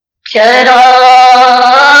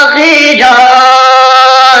چراغ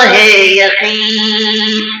راہ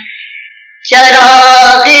یقین،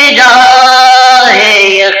 چراغ راہ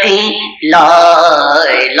یقین، لا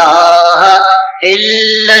الہ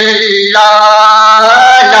الا اللہ،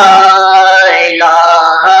 لا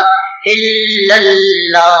الہ الا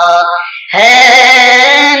اللہ، ہے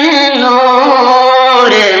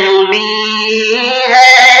نور مبین،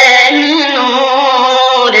 ہے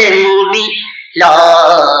نور مبین، لا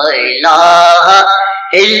الہ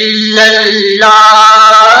الا اللہ،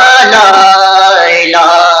 لا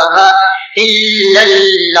الہ الا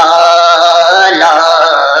اللہ، لا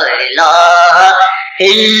الہ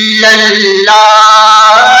الا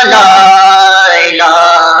اللہ، لا الہ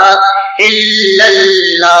الا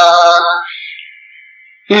اللہ۔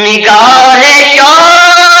 نگاہ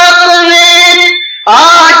شوق میں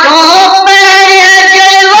آٹھوں پیر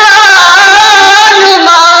جلوہ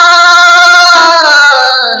نما،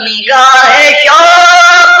 نگاہ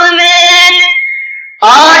شوق میں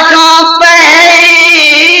آٹھوں پیر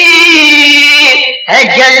ہے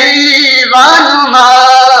جلوہ نما،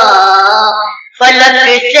 فلک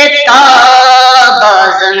سے تابہ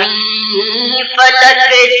زمین،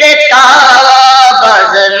 فلک سے تابہ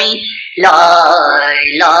زمین، لا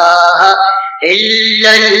الہ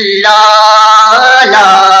الا اللہ،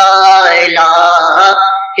 لا الہ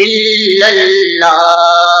الا اللہ،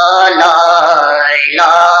 لا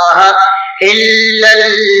الہ الا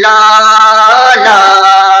اللہ، لا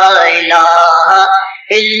الہ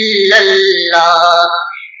الا اللہ۔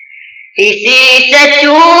 اسی سے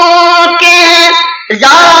چونکہ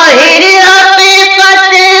ظاہر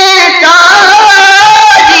حقیقت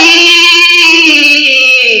ساری،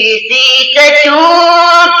 اسی سے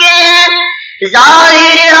چونکہ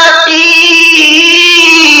ظاہر حقیقت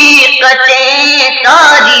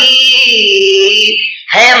ساری،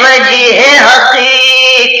 ہے وجہ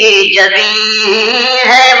حقیقی جبیں،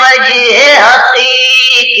 ہے وجہ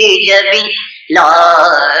حقیقی جبیں، لا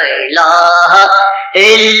الہ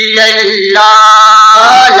الا اللہ،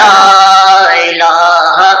 لا الہ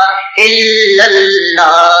الا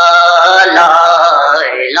اللہ، لا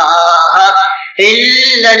الہ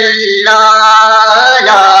الا اللہ،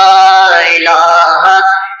 لا الہ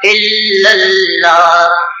الا اللہ۔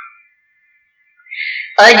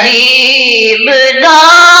 عجیب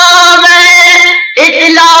نام ہے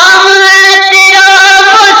اسلام ہے تیرا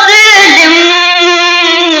مسلم،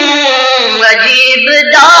 عجیب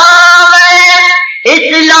نام ہے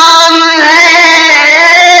اسلام ہے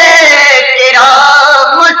تیرا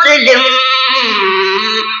مسلم،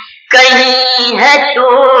 کہیں ہے تو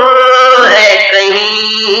ہے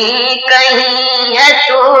کہیں، کہیں ہے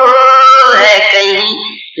تو ہے کہیں،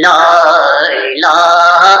 لا الہ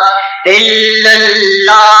الا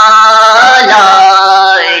اللہ، لا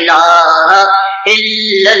الہ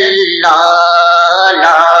الا اللہ،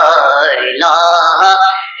 لا الہ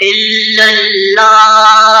الا اللہ،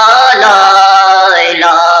 لا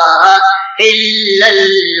الہ الا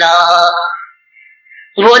اللہ۔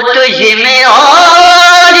 وہ تجھ میں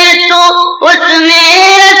اور تو اس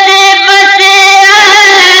میں سے بسے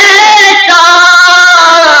ایسا،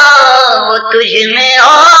 وہ تجھ میں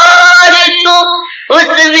اور تو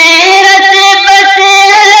اس میں سے بسے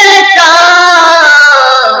ایسا،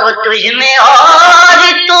 وہ تجھ میں اور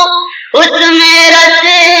تو اس میں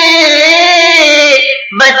سے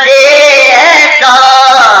بسے ایسا،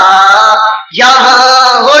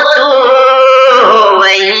 جہاں ہو تو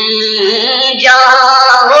وہیں،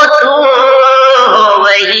 جہاں ہو تو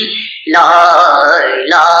وہیں، لا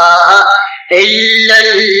الہ الا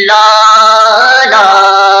اللہ، لا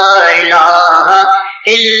الہ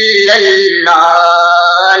الا اللہ،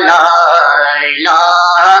 لا الہ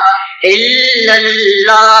الا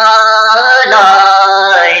اللہ، لا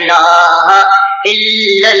الہ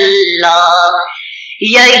الا اللہ۔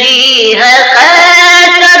 یہی ہے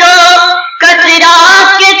قیصر و کسریٰ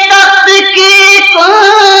کے تخت کی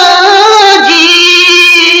کنجی،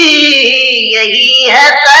 یہی ہے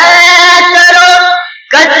قیصر و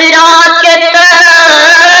کسریٰ کے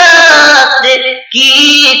تخت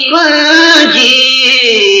کی کنجی،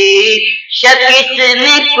 شک اس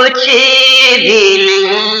میں کچھ بھی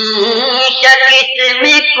نہیں، شک اس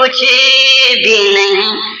میں کچھ بھی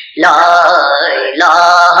نہیں، لا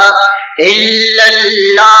الہ الا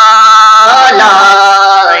اللہ، لا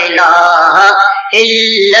الہ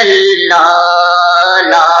الا اللہ،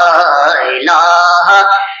 لا الہ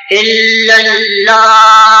الا اللہ،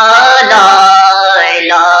 لا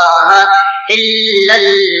الہ الا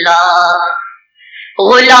اللہ۔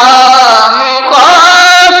 غلام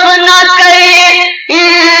خوف نہ کرے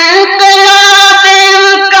انقلاب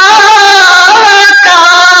کا،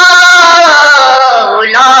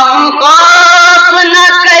 غلام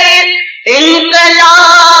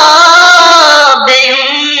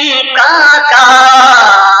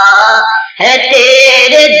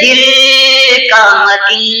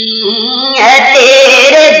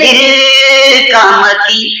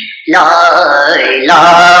لا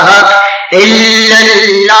الہ الا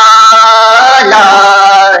اللہ لا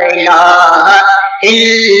الہ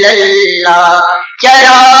الا اللہ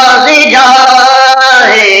چراغ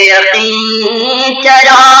راہ یقین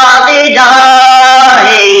چراغ راہ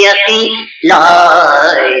یقین لا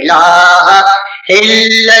الہ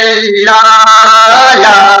الا اللہ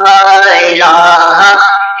لا الہ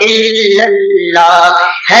الا اللہ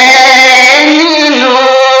ہے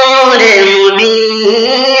نور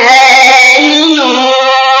مبین ہے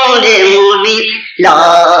نور مبین لا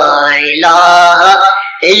الہ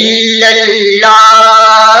الا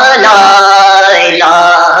اللہ لا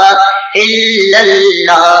الہ الا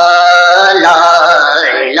اللہ لا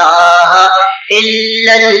الہ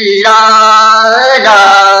الا اللہ لا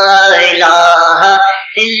الہ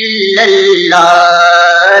الا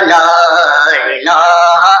اللہ لا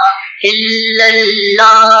الہ الا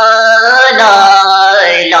اللہ لا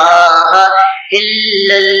الہ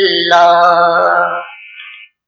الا اللہ